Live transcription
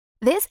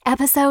This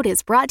episode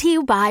is brought to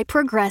you by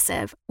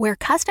Progressive, where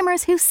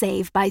customers who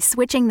save by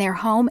switching their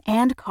home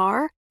and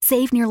car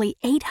save nearly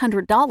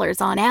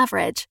 $800 on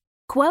average.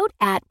 Quote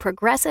at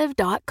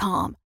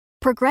Progressive.com.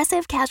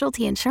 Progressive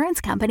Casualty Insurance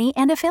Company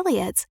and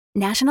Affiliates.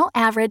 National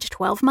average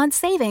 12-month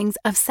savings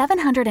of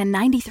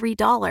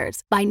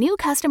 $793 by new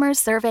customers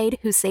surveyed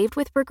who saved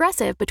with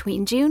Progressive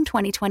between June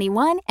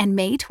 2021 and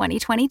May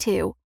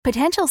 2022.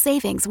 Potential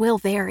savings will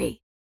vary.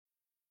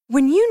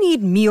 When you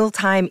need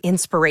mealtime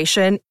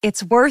inspiration,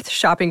 it's worth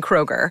shopping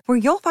Kroger, where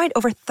you'll find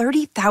over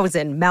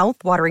 30,000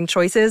 mouth-watering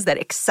choices that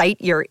excite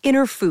your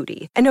inner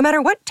foodie. And no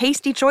matter what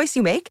tasty choice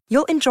you make,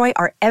 you'll enjoy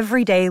our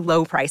everyday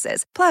low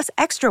prices, plus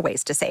extra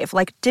ways to save,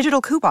 like digital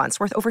coupons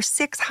worth over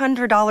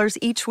 $600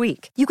 each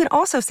week. You can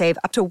also save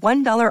up to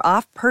 $1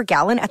 off per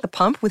gallon at the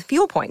pump with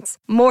fuel points.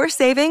 More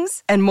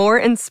savings and more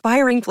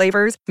inspiring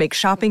flavors make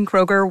shopping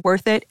Kroger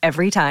worth it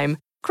every time.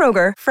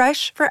 Kroger,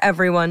 fresh for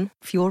everyone.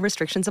 Fuel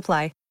restrictions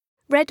apply.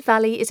 Red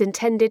Valley is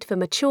intended for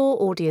mature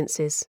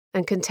audiences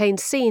and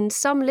contains scenes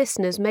some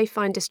listeners may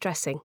find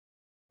distressing.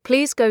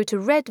 Please go to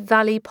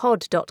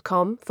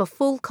redvalleypod.com for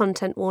full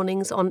content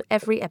warnings on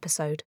every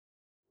episode.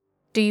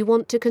 Do you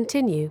want to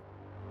continue?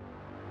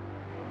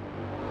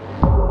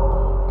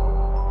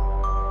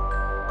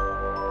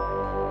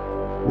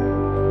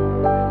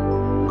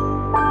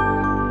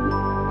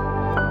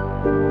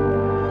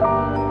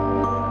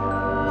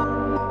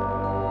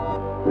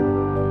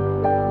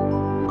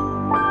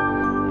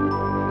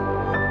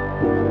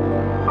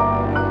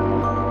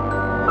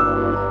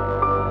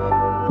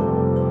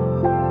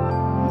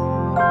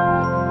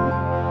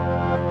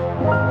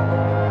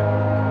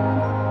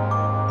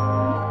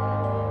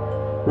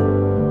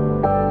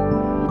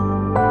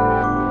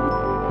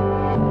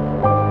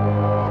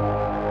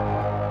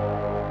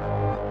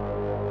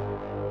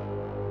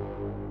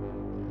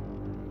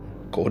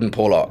 Gordon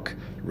Porlock,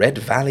 Red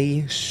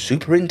Valley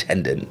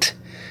Superintendent.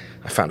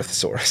 I found a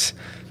thesaurus.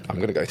 I'm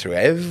going to go through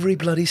every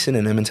bloody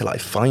synonym until I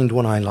find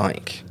one I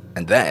like.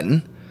 And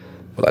then,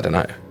 well, I don't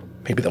know.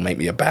 Maybe they'll make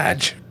me a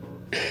badge.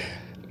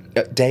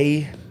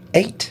 Day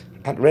 8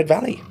 at Red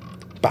Valley.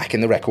 Back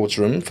in the records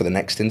room for the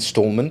next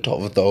installment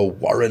of the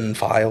Warren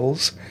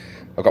Files.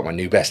 I've got my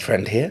new best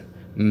friend here,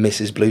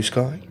 Mrs. Blue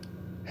Sky.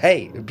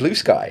 Hey, Blue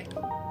Sky.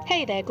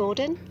 Hey there,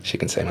 Gordon. She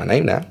can say my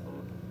name now.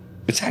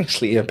 It's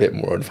actually a bit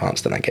more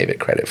advanced than I gave it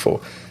credit for.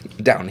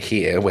 Down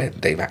here, where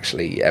they've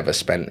actually ever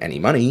spent any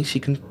money, she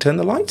can turn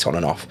the lights on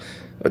and off,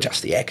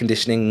 adjust the air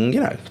conditioning,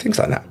 things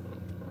like that.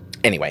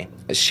 Anyway,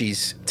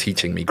 she's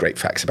teaching me great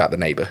facts about the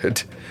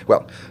neighbourhood.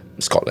 Well,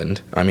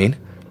 Scotland, I mean.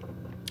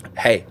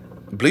 Hey,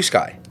 Blue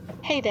Sky.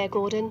 Hey there,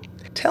 Gordon.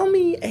 Tell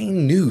me a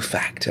new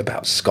fact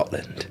about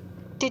Scotland.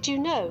 Did you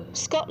know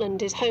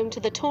Scotland is home to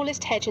the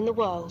tallest hedge in the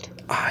world?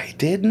 I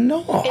did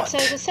not. It's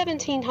over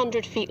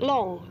 1,700 feet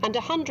long and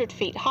 100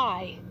 feet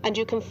high, and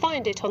you can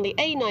find it on the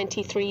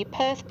A93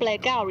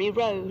 Perth-Blairgowrie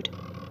Road.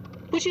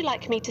 Would you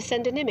like me to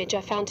send an image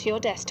I found to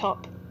your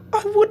desktop?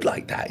 I would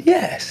like that,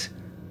 yes.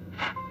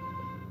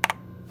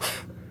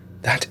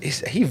 That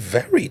is a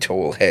very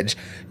tall hedge.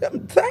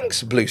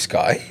 Thanks, Blue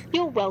Sky.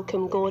 You're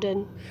welcome,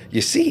 Gordon.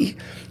 You see,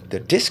 the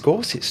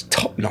discourse is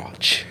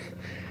top-notch.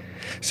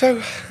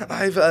 So,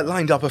 I've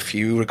lined up a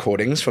few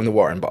recordings from the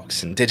Warren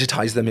box and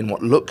digitized them in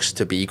what looks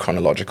to be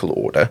chronological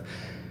order.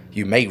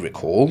 You may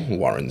recall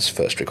Warren's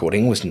first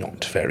recording was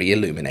not very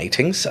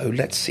illuminating, so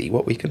let's see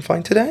what we can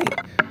find today.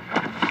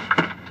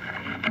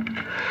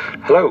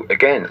 Hello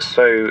again.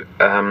 So,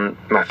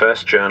 my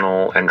first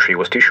journal entry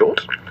was too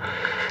short.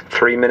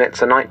 3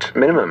 minutes a night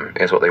minimum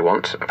is what they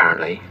want,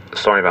 apparently.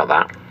 Sorry about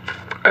that.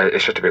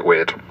 It's just a bit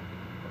weird.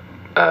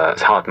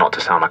 It's hard not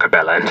to sound like a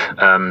bell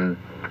end.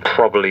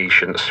 Probably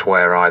shouldn't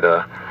swear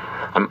either.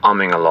 I'm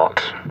umming a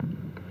lot.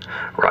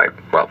 Right,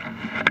 well.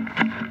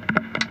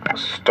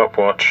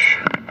 Stopwatch.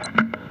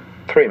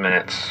 3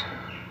 minutes.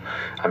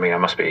 I mean, I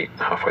must be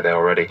halfway there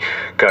already.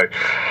 Go.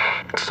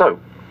 So,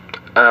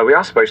 we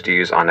are supposed to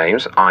use our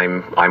names.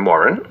 I'm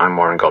Warren. I'm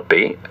Warren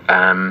Godby.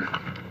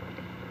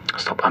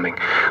 Stop umming.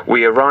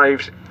 We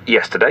arrived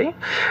yesterday.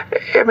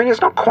 I mean,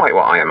 it's not quite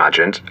what I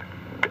imagined.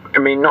 I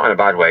mean, not in a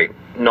bad way.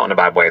 Not in a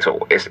bad way at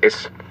all.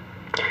 It's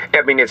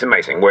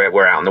amazing.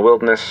 We're out in the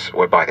wilderness.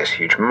 We're by this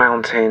huge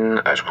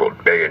mountain. It's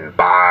called Big and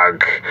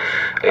Bag.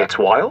 It's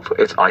wild.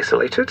 It's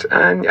isolated,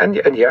 and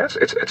yes,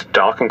 it's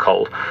dark and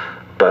cold.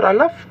 But I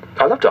love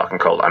dark and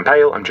cold. I'm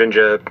pale. I'm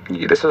ginger.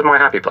 This is my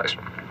happy place.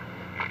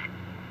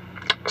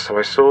 So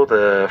I saw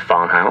the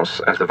farmhouse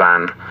as the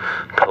van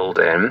pulled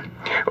in.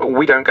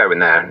 We don't go in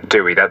there,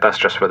 do we? That's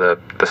just for the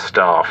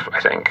staff, I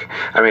think.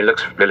 I mean,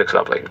 it looks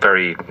lovely.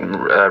 Very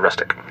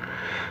rustic.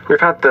 We've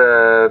had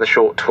the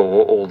short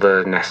tour, all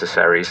the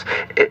necessaries.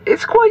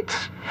 It's quite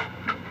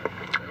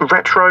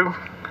retro.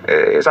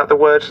 Is that the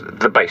word?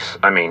 The base,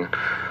 I mean.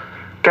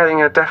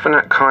 Getting a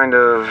definite kind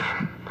of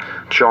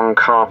John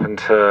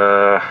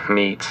Carpenter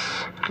meets,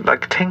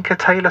 like, Tinker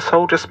Tailor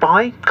Soldier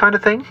Spy kind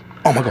of thing.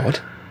 Oh my god.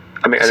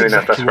 I mean,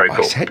 that's very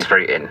cool. It's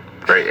very in.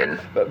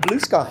 Blue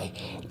Sky,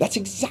 that's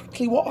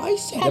exactly what I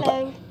said.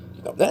 Hello.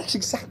 That's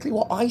exactly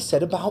what I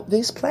said about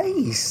this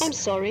place. I'm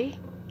sorry.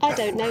 I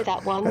don't know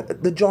that one.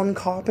 The John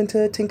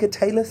Carpenter, Tinker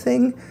Tailor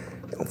thing?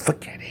 Oh,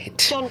 forget it.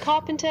 John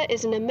Carpenter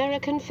is an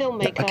American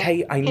filmmaker.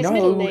 Okay, I know. His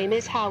middle name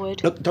is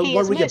Howard. Look, don't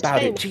worry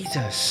about it.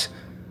 Jesus.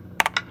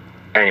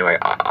 Anyway,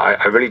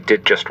 I really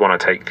did just want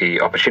to take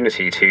the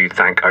opportunity to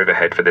thank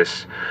Overhead for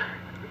this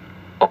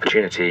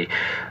opportunity.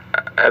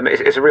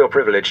 It's a real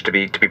privilege to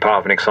be part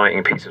of an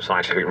exciting piece of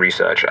scientific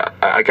research.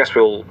 I guess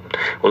we'll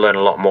learn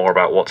a lot more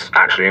about what's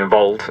actually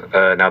involved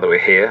now that we're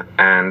here,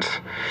 and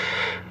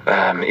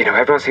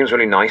everyone seems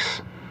really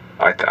nice.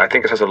 I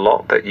think it says a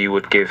lot that you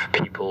would give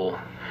people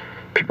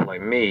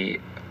like me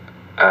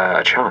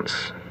a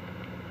chance.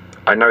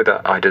 I know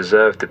that I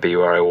deserve to be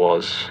where I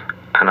was,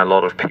 and a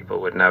lot of people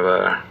would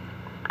never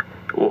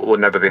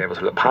be able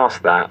to look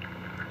past that.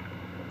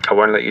 I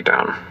won't let you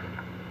down.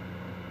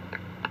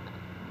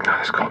 Oh,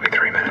 it's got to be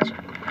 3 minutes.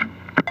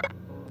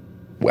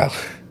 Well,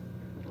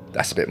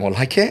 that's a bit more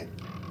like it.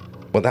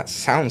 Well, that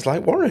sounds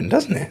like Warren,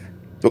 doesn't it?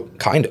 Look,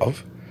 kind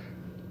of.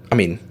 I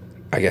mean,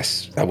 I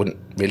guess I wouldn't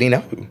really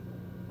know.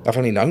 I've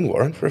only known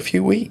Warren for a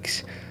few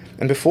weeks.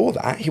 And before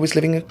that, he was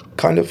living a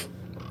kind of,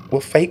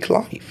 fake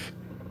life.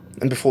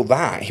 And before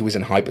that, he was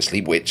in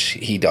hypersleep, which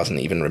he doesn't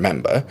even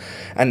remember.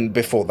 And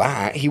before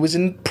that, he was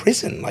in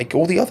prison, like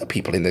all the other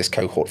people in this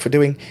cohort, for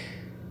doing...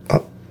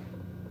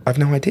 I've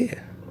no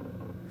idea.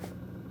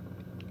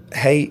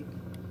 Hey,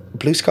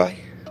 Blue Sky?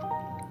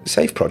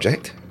 Save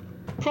project?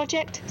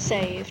 Project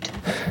saved.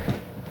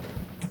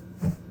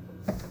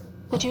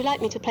 Would you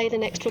like me to play the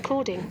next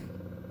recording?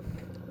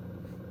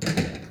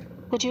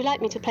 Would you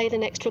like me to play the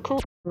next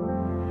recording?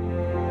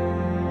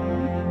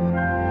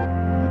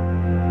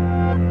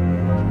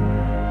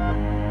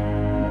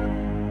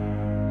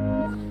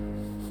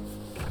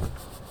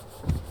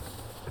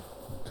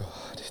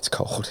 It's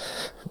cold.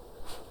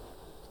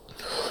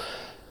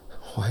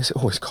 Why is it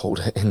always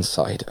colder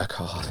inside a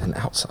car than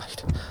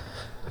outside?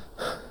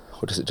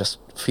 Or does it just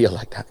feel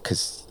like that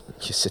because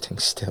you're sitting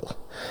still?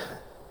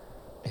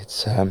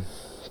 It's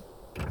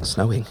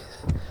snowing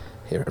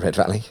here at Red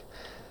Valley,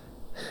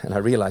 and I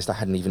realised I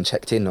hadn't even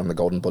checked in on the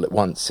Golden Bullet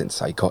once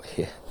since I got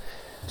here.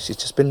 She's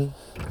just been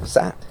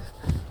sat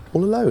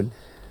all alone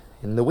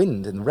in the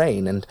wind and the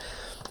rain, and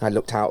I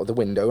looked out of the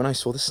window and I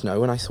saw the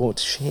snow and I thought,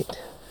 shit,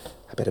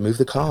 I better move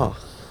the car.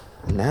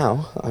 And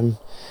now I'm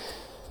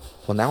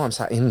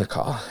sat in the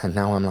car, and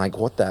now I'm like,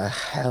 what the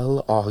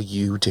hell are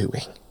you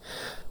doing?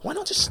 Why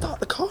not just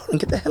start the car and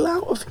get the hell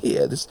out of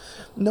here? There's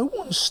no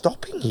one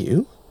stopping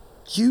you.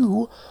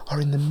 You are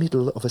in the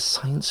middle of a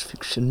science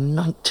fiction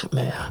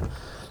nightmare.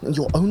 And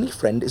your only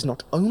friend is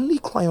not only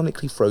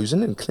cryonically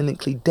frozen and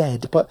clinically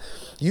dead, but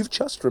you've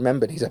just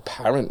remembered he's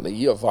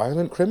apparently a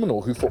violent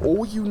criminal who, for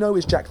all you know,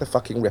 is Jack the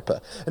fucking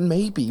Ripper. And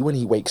maybe when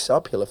he wakes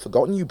up, he'll have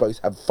forgotten you both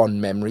have fond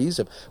memories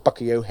of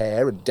Bucky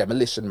O'Hare and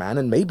Demolition Man,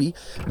 and maybe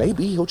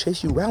he'll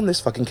chase you around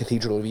this fucking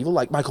cathedral of evil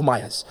like Michael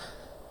Myers.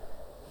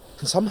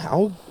 And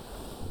somehow,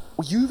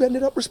 you've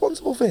ended up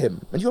responsible for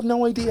him, and you have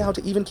no idea how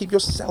to even keep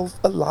yourself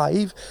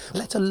alive,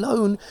 let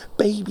alone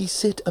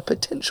babysit a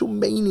potential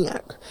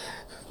maniac.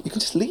 You can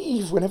just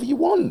leave whenever you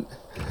want.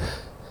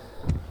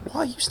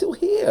 Why are you still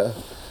here?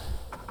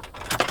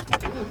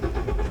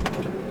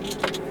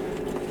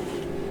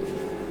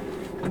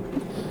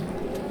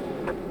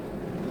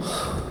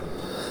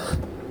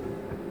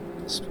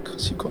 It's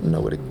because you've got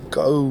nowhere to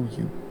go,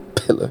 you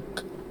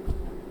pillock.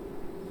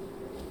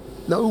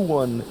 No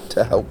one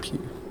to help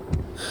you.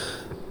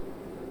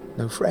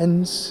 No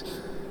friends,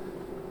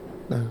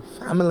 no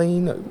family,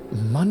 no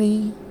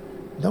money,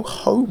 no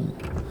home.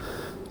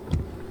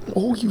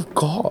 All you've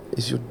got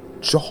is your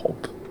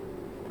job.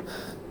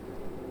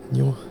 And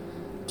your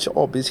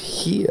job is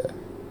here.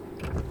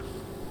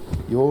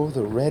 You're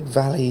the Red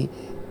Valley...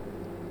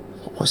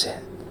 What was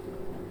it?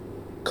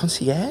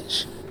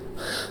 Concierge?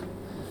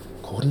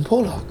 Gordon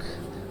Bullock.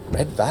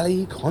 Red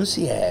Valley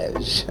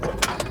Concierge.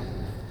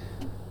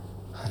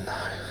 Oh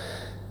no.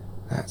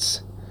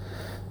 That's...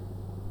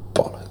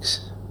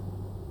 bollocks.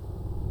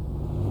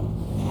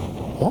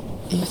 What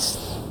is...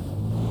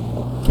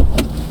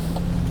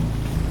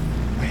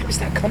 Where is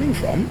that coming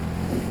from?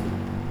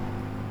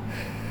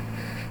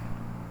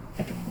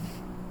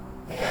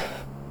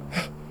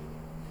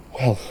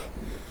 Well,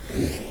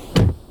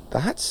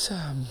 that's,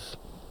 yeah,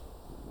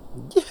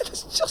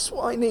 that's just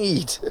what I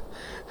need.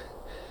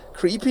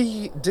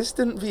 Creepy,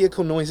 distant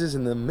vehicle noises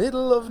in the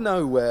middle of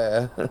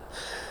nowhere.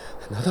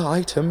 Another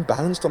item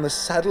balanced on the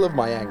saddle of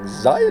my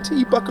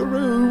anxiety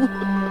buckaroo.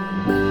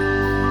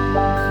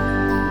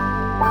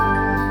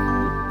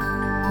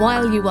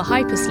 While You Were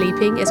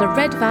Hypersleeping is a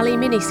Red Valley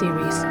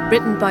miniseries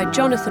written by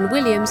Jonathan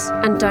Williams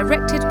and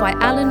directed by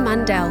Alan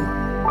Mandel.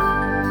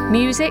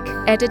 Music,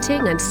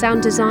 editing and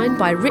sound design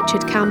by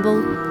Richard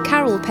Campbell,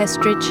 Carol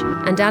Pestridge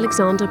and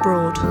Alexander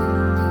Broad.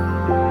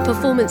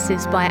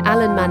 Performances by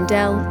Alan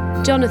Mandel,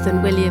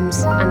 Jonathan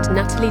Williams and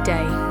Natalie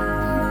Day.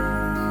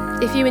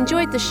 If you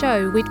enjoyed the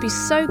show, we'd be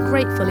so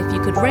grateful if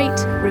you could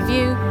rate,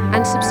 review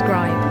and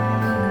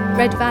subscribe.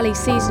 Red Valley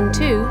Season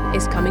 2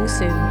 is coming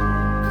soon.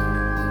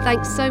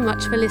 Thanks so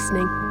much for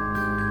listening.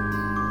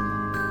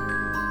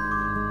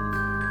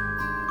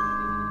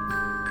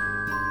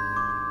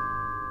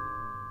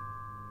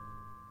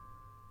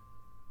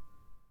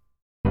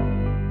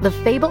 The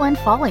Fable and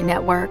Folly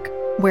Network,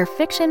 where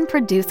fiction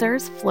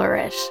producers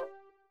flourish.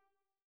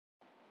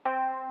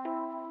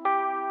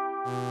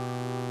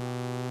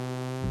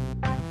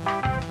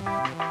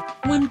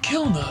 When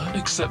Kilner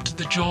accepted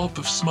the job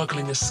of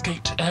smuggling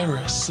escaped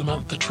heiress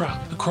Samantha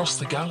Trapp across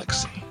the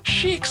galaxy,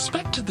 she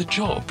expected the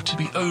job to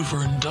be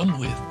over and done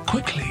with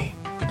quickly.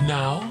 But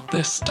now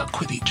they're stuck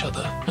with each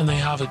other and they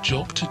have a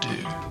job to do.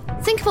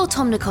 Think of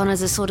Automnicon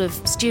as a sort of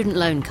student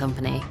loan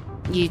company.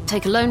 You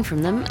take a loan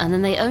from them and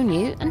then they own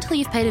you until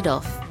you've paid it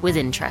off, with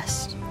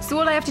interest. So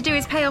all I have to do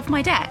is pay off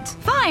my debt?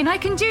 Fine, I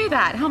can do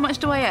that. How much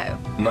do I owe?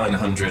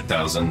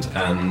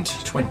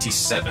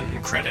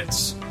 900,027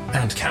 credits.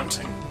 And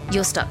counting.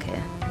 You're stuck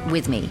here,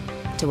 with me,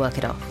 to work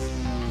it off.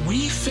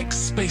 We Fix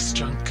Space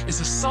Junk is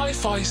a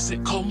sci-fi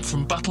sitcom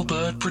from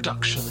Battlebird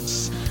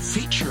Productions,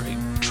 featuring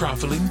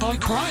travelling by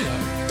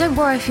cryo. Don't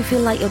worry if you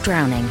feel like you're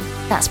drowning.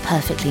 That's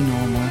perfectly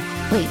normal.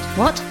 Wait,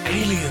 what?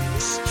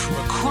 Aliens from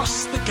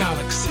across the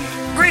galaxy.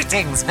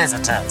 Greetings,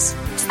 visitors.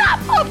 Is that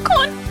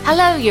popcorn?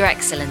 Hello, Your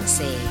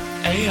Excellency.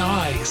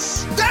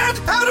 AIs. Dad,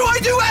 how do I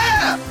do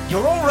air?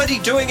 You're already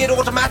doing it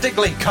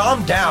automatically.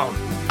 Calm down.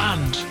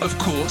 And, of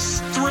course,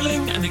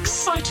 thrilling and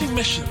exciting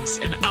missions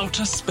in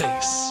outer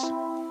space.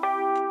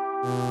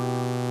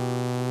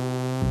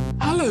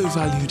 Hello,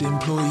 valued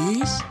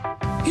employees.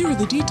 Here are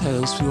the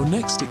details for your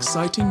next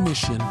exciting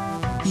mission.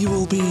 You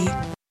will be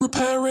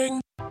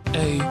repairing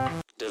a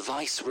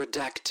Device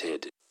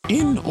redacted.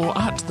 in or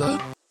at the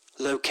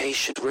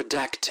Location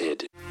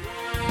redacted.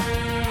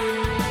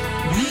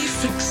 We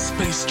Fix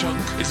Space Junk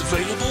is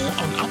available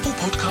on Apple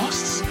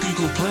Podcasts,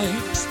 Google Play,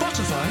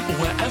 Spotify, or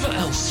wherever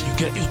else you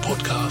get your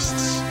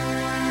podcasts.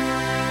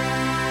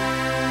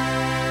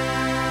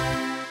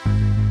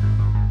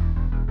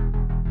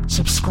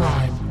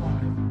 Subscribe,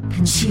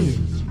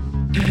 consume,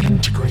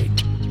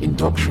 integrate,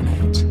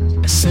 indoctrinate,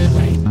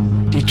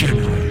 assimilate,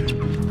 degenerate,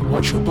 and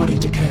watch your body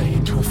decay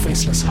into a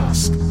faceless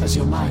husk as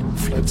your mind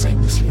floats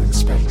aimlessly in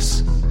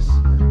space.